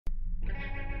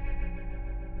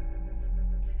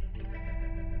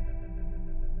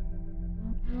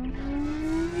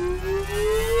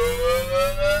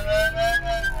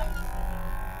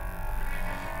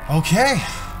Okay.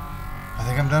 I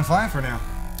think I'm done flying for now.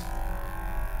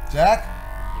 Jack?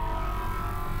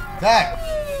 Zack!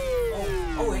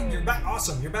 Oh, hey, you're back.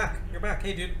 Awesome, you're back. You're back.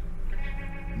 Hey, dude.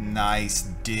 Nice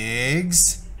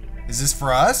digs. Is this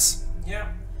for us?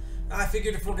 Yeah. I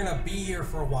figured if we're gonna be here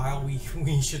for a while, we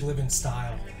should live in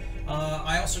style.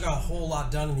 I also got a whole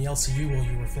lot done in the LCU while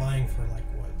you were flying for like,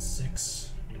 what,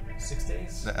 six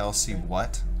days? The LC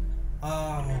what?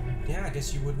 Yeah, I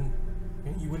guess you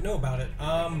would know about it.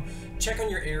 Check on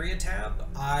your area tab.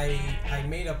 I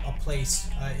made up a place.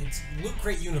 It's Loot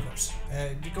Crate Universe.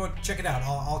 You go check it out.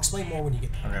 I'll explain more when you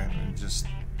get there. Okay, just...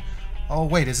 Oh,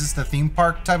 wait, is this the theme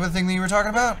park type of thing that you were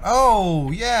talking about?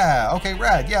 Oh, yeah. Okay,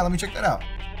 rad. Yeah, let me check that out.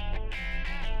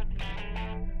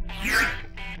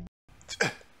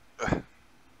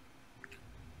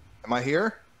 Am I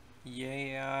here?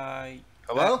 Yeah.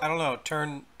 Hello? I don't know.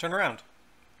 Turn around.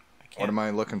 I can't. What am I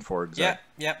looking for exactly?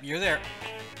 Yep, you're there.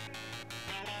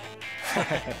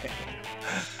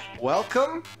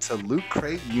 Welcome to Loot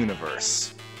Crate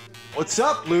Universe. What's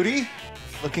up, Looty?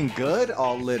 Looking good,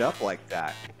 all lit up like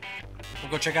that.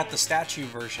 We'll go check out the statue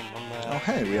version on the... Oh,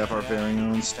 hey, we have our very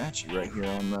own statue right here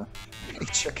on the... Hey,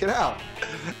 check it out.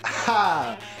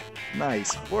 Ha!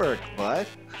 Nice work, bud.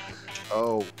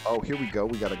 Oh, here we go.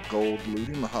 We got a gold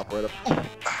Looty. I'm gonna hop right up. Oh.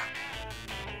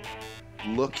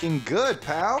 Looking good,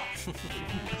 pal.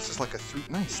 This is like a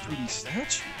nice 3D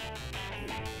statue.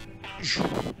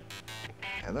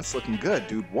 Yeah, that's looking good,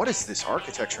 dude. What is this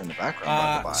architecture in the background,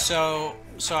 by the by? So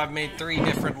I've made 3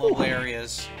 different little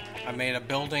areas. I made a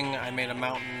building, I made a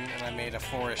mountain, and I made a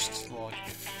forest, little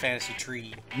fantasy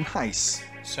tree. Nice.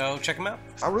 So check them out.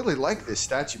 I really like this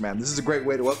statue, man. This is a great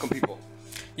way to welcome people.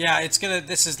 Yeah,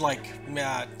 this is like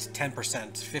 10%,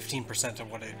 15%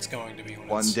 of what it's going to be.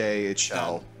 One day it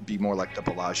shall be more like the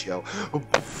Bellagio.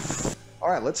 All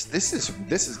right, this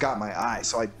has got my eye,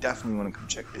 so I definitely want to come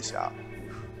check this out.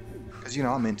 Because, you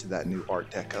know, I'm into that new Art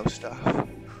Deco stuff.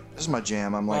 This is my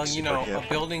jam. I'm like, super hip. A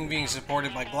building being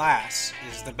supported by glass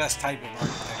is the best type of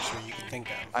architecture you can think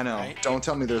of. I know. Right? Don't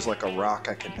tell me there's like a rock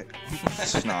I can hit.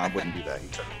 No, I wouldn't do that.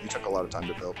 You took a lot of time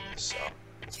to build this, so.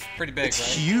 It's pretty big, It's right?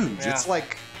 huge. Yeah. It's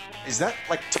like, is that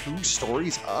like 2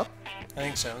 stories up? I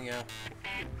think so, yeah.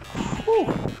 Whew.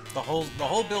 The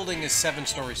whole building is 7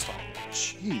 stories tall.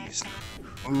 Jeez.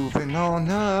 Moving on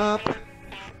up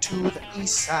to the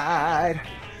east side.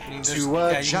 To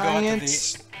a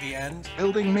giant the end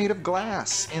building made of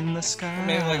glass in the sky. I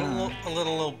made like a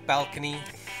little balcony.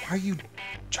 Why are you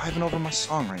driving over my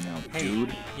song right now, hey,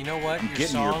 dude? You know what? I'm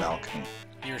getting your balcony.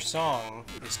 Your song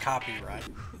is copyright.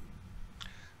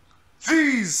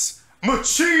 These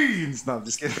machines! No, I'm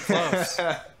just kidding. Close.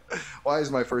 Why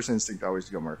is my first instinct always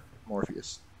to go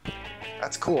Morpheus?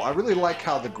 That's cool. I really like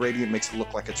how the gradient makes it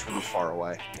look like it's really far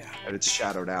away. Yeah. And it's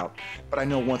shadowed out. But I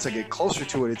know once I get closer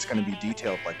to it, it's going to be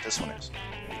detailed like this one is.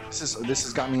 This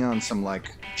has got me on some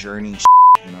like journey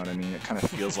you know what I mean? It kind of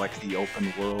feels like the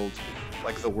open world,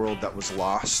 like the world that was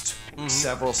lost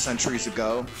several centuries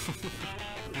ago.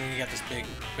 And then you got this big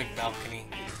balcony.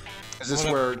 Is this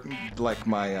where like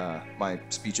my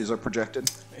speeches are projected?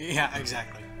 Yeah,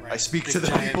 exactly. Right. I speak to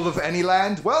the people of any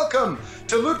land. Welcome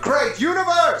to Loot Crate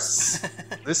Universe.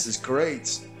 This is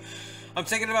great. I'm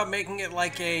thinking about making it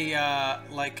like a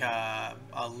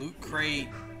Loot Crate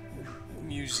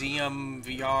museum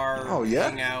VR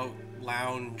hangout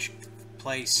lounge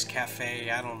place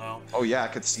cafe. I don't know. Oh yeah, I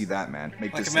could see that, man.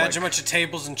 Imagine a bunch of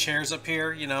tables and chairs up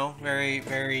here. You know, very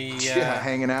yeah,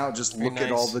 hanging out. Just look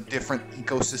at all the different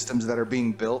ecosystems that are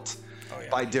being built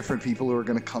by different people who are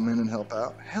going to come in and help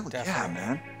out. Hell yeah,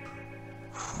 man.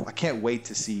 I can't wait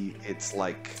to see it's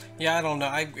like. Yeah, I don't know.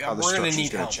 We're gonna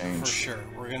need help change. For sure.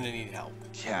 We're gonna need help.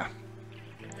 Yeah,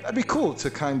 that'd be cool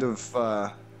to kind of,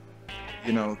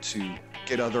 you know, to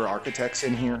get other architects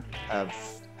in here, have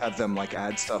them like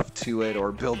add stuff to it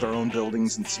or build their own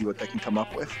buildings and see what they can come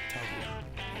up with.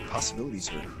 Totally. Possibilities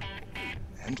are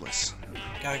endless.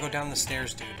 Gotta go down the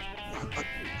stairs, dude.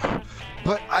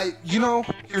 But you know,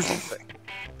 here's the thing.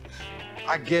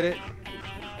 I get it.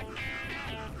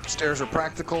 Stairs are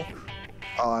practical.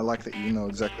 Oh, I like that you know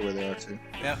exactly where they are too.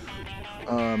 Yeah.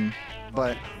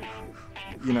 But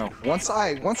you know, once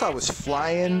I was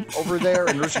flying over there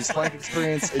in Rishi's flying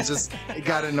experience, it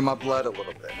got into my blood a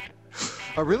little bit.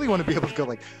 I really want to be able to go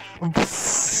like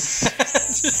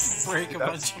just break a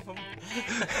bunch of them.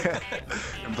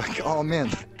 I'm like, oh man,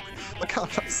 look how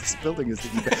nice this building is.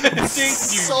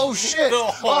 So shit!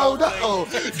 Oh no!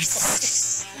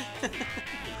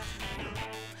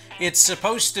 It's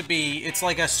supposed to be. It's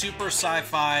like a super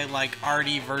sci-fi, like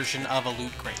arty version of a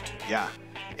Loot Crate. Yeah.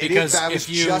 Because I was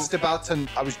just about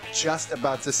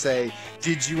to say,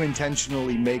 did you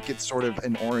intentionally make it sort of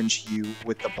an orange hue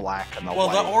with the black and the white?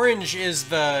 Well, the orange is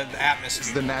the atmosphere.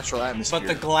 It's the natural atmosphere. But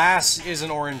the glass is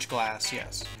an orange glass,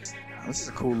 yes. This is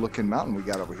a cool looking mountain we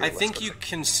got over here. I think you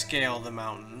can scale the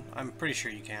mountain. I'm pretty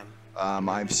sure you can.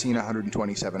 I've seen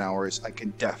 127 hours. I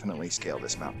can definitely scale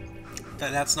this mountain.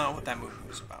 That's not what that movie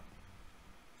was about.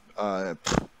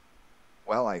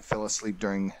 Well, I fell asleep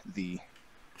during the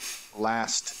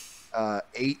last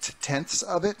 8/10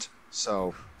 of it,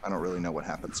 so I don't really know what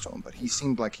happens to him. But he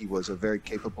seemed like he was a very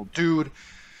capable dude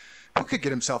who could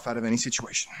get himself out of any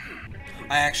situation.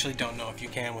 I actually don't know if you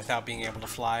can without being able to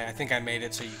fly. I think I made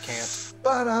it so you can't.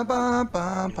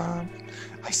 Ba-da-ba-ba-ba.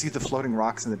 I see the floating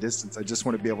rocks in the distance. I just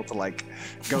want to be able to, like,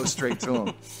 go straight to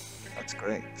them. That's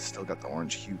great. Still got the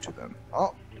orange hue to them.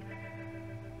 Oh.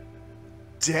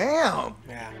 Damn!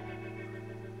 Yeah.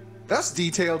 That's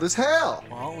detailed as hell!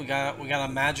 Well, we got a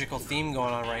magical theme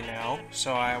going on right now,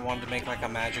 so I wanted to make like a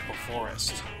magical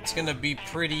forest. It's gonna be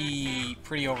pretty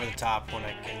over the top when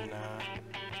I can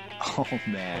oh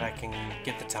man. when I can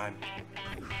get the time.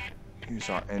 Here's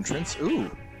our entrance. Ooh.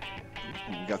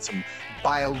 We got some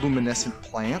bioluminescent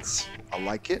plants. I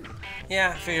like it.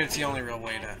 Yeah, I figured it's the only real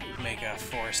way to make a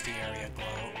foresty area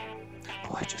glow.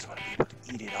 Oh, I just want to be able to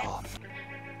eat it all.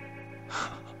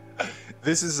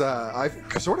 This is I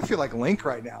sort of feel like Link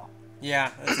right now.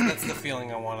 Yeah, that's the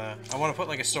feeling I wanna put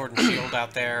like a sword and shield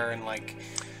out there and like.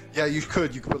 Yeah, you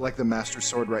could put like the Master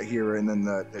Sword right here and then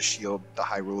the shield, the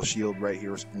Hyrule shield right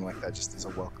here or something like that, just as a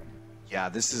welcome. Yeah,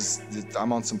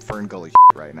 I'm on some Fern Gully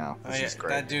right now. This is great.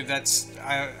 That dude,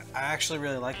 I actually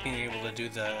really like being able to do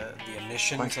the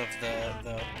emissions of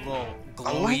the little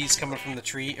glowies coming from the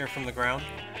tree or from the ground.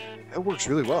 It works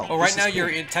really well. Well, right now you're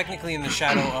technically in the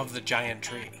shadow of the giant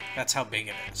tree. That's how big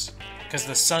it is. Because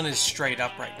the sun is straight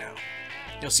up right now.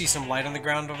 You'll see some light on the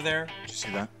ground over there. Did you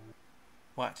see that?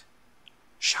 What?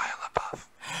 Shia LaBeouf.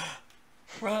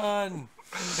 Run!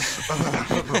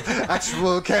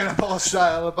 Actual cannibal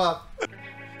Shia LaBeouf.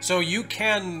 So you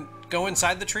can go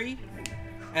inside the tree,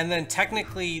 and then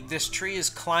technically this tree is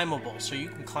climbable, so you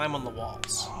can climb on the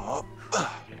walls.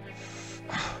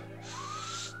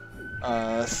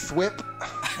 Thwip.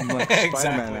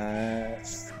 Exactly.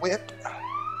 Thwip.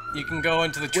 You can go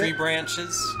into the tree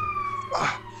branches.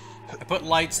 I put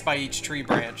lights by each tree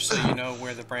branch so you know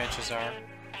where the branches are.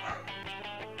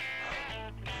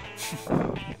 I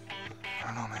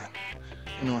don't know, man.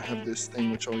 You know, I have this thing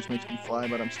which always makes me fly,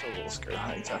 but I'm still a little scared of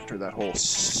heights after that whole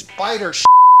spider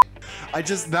I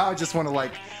just want to,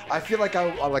 like, I feel like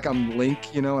I'm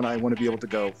Link, you know, and I want to be able to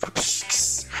go.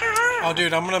 Oh,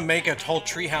 dude, I'm gonna make a whole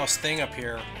treehouse thing up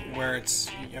here where it's,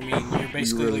 I mean, you're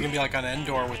basically gonna be like on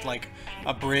Endor with like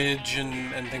a bridge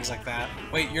and things like that.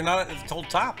 Wait, you're not at the whole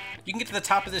top. You can get to the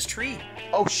top of this tree.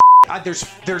 Oh,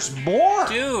 there's more.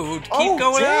 Dude, keep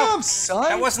going damn, up. Son.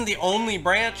 That wasn't the only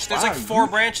branch. There's like 4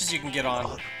 branches you can get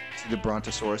on. See the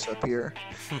Brontosaurus up here?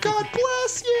 God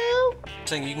bless you.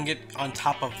 Saying you can get on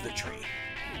top of the tree.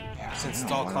 Yeah, since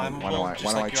it's all climbable,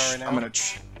 just like you are right now. I'm gonna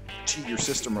cheat your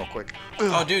system real quick.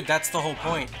 Oh, dude, that's the whole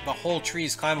point. The whole tree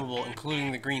is climbable,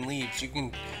 including the green leaves. You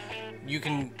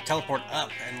can teleport up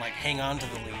and like hang on to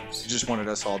the leaves. You just wanted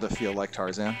us all to feel like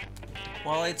Tarzan?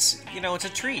 Well, it's, you know, it's a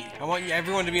tree. I want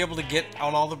everyone to be able to get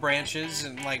on all the branches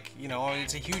and, like, you know,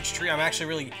 it's a huge tree. I'm actually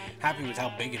really happy with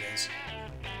how big it is.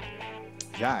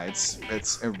 Yeah, it's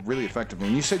really effective.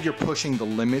 When you said you're pushing the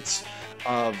limits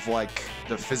of, like,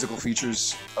 the physical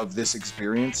features of this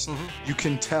experience, you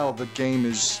can tell the game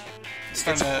is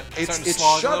it's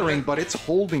shuddering, but it's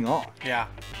holding on. Yeah.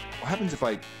 What happens if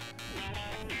I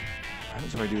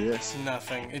do this?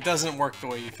 Nothing. It doesn't work the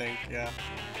way you think. Yeah.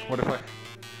 What if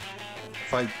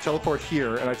I teleport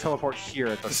here and I teleport here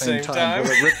at the same time?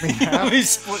 Will it rip me in half? We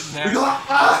split in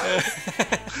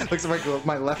half. Looks like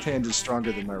my left hand is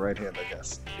stronger than my right hand, I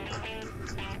guess.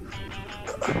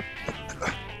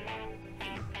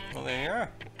 Well, there you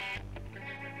are.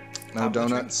 No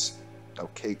donuts, no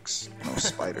cakes, no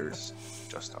spiders.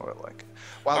 Just how I like it.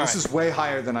 Wow, this is way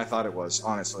higher than I thought it was,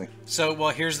 honestly. So,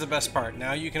 well, here's the best part.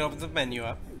 Now you can open the menu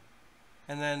up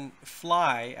and then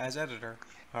fly as editor.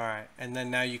 Alright, and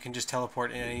then now you can just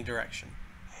teleport in any direction.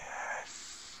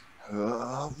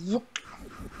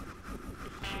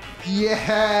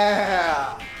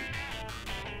 Yeah!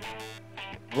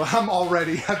 Well,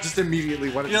 I just immediately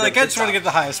wanted to. You're like, I just want to get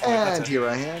the highest point. And here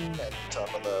I am at the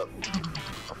top of the.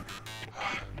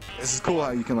 This is cool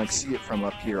how you can like see it from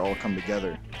up here all come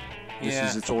together. This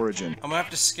is its origin. I'm gonna have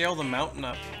to scale the mountain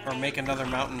up, or make another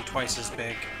mountain twice as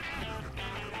big.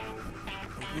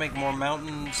 Make more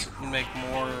mountains, make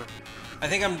more. I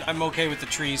think I'm okay with the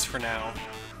trees for now.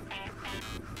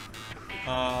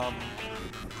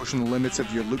 Pushing the limits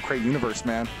of your Loot Crate universe,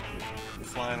 man.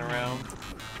 Flying around.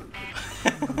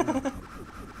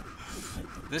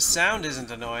 This sound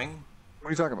isn't annoying. What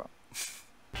are you talking about?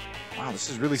 Wow, this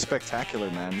is really spectacular,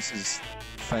 man. This is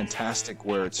fantastic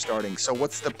where it's starting. So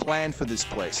what's the plan for this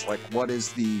place? Like,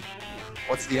 what's the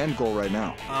end goal right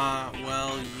now?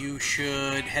 Well, you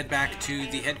should head back to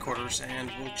the headquarters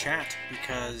and we'll chat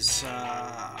because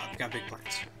I've got big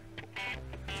plans.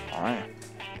 All right,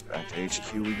 back to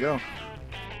HQ we go.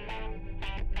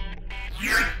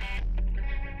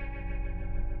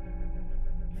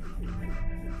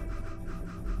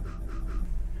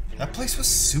 That place was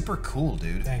super cool,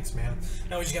 dude. Thanks, man.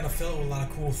 Now we just gotta fill it with a lot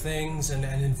of cool things and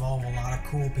involve a lot of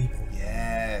cool people.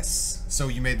 Yes. So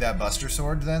you made that Buster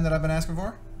Sword then that I've been asking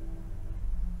for?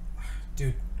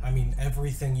 Dude, I mean,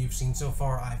 everything you've seen so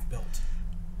far, I've built.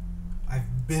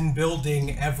 I've been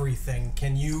building everything.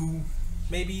 Can you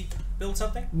maybe build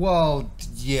something? Well,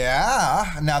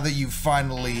 yeah. Now that you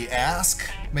finally ask,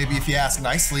 maybe if you ask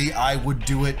nicely, I would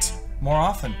do it more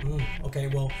often. Okay,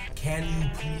 well, can you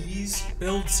please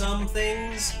build some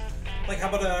things? Like, how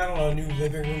about a new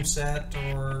living room set,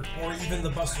 or even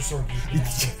the Buster Sword you can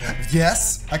ask.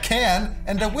 Yes, I can,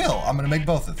 and I will. I'm gonna make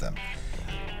both of them.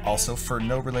 Also, for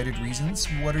no related reasons,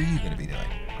 what are you gonna be doing?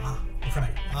 Right.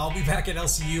 I'll be back at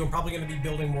LCU. I'm probably gonna be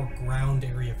building more ground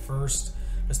area first.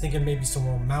 I was thinking maybe some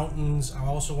more mountains. I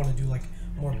also want to do like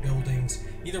more buildings.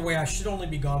 Either way, I should only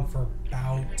be gone for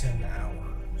about an hour.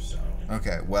 So.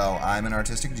 Okay, well, I'm an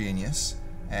artistic genius,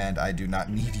 and I do not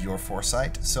need your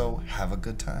foresight, so have a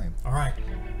good time. Alright.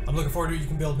 I'm looking forward to what you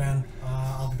can build, man.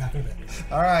 I'll be back in a bit.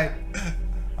 Alright.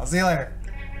 I'll see you later.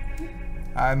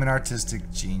 I'm an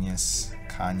artistic genius.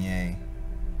 Kanye.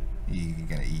 You're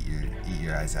gonna eat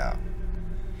your eyes out.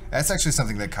 That's actually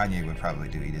something that Kanye would probably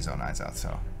do, eat his own eyes out,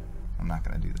 so I'm not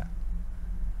gonna do that.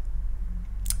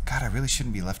 God, I really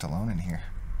shouldn't be left alone in here.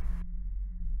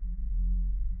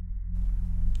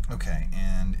 Okay,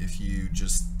 and if you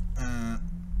just,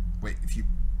 wait, if you,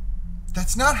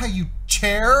 that's not how you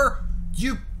chair,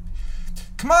 you,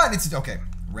 come on, it's, okay,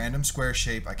 random square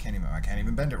shape, I can't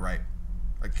even bend it right,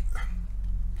 like,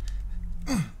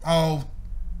 oh,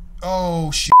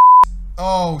 shit,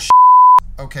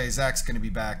 okay, Zack's gonna be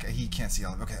back, he can't see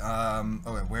all of it, okay,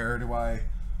 okay, where do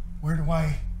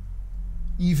I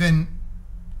even,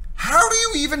 how do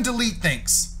you even delete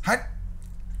things?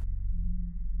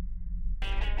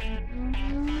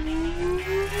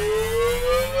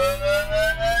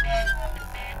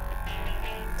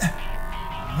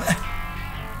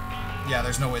 Yeah,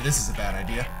 there's no way this is a bad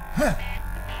idea.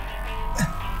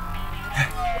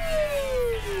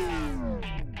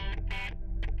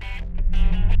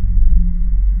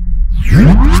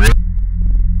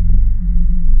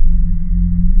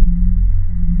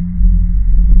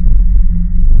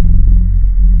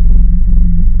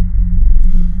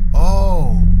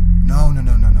 Oh, no.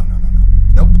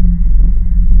 Nope.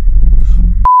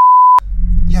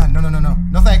 Yeah, no.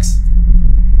 No thanks.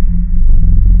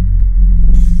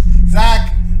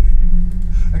 Zack!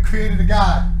 I created a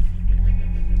god.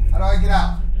 How do I get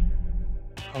out?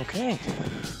 Okay.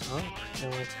 Well, you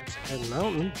know, that's a good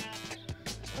mountain.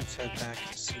 Let's head back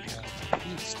and see how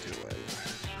he's doing.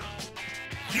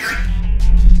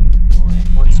 Boy,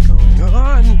 what's going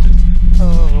on?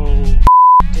 Oh,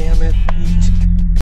 damn it.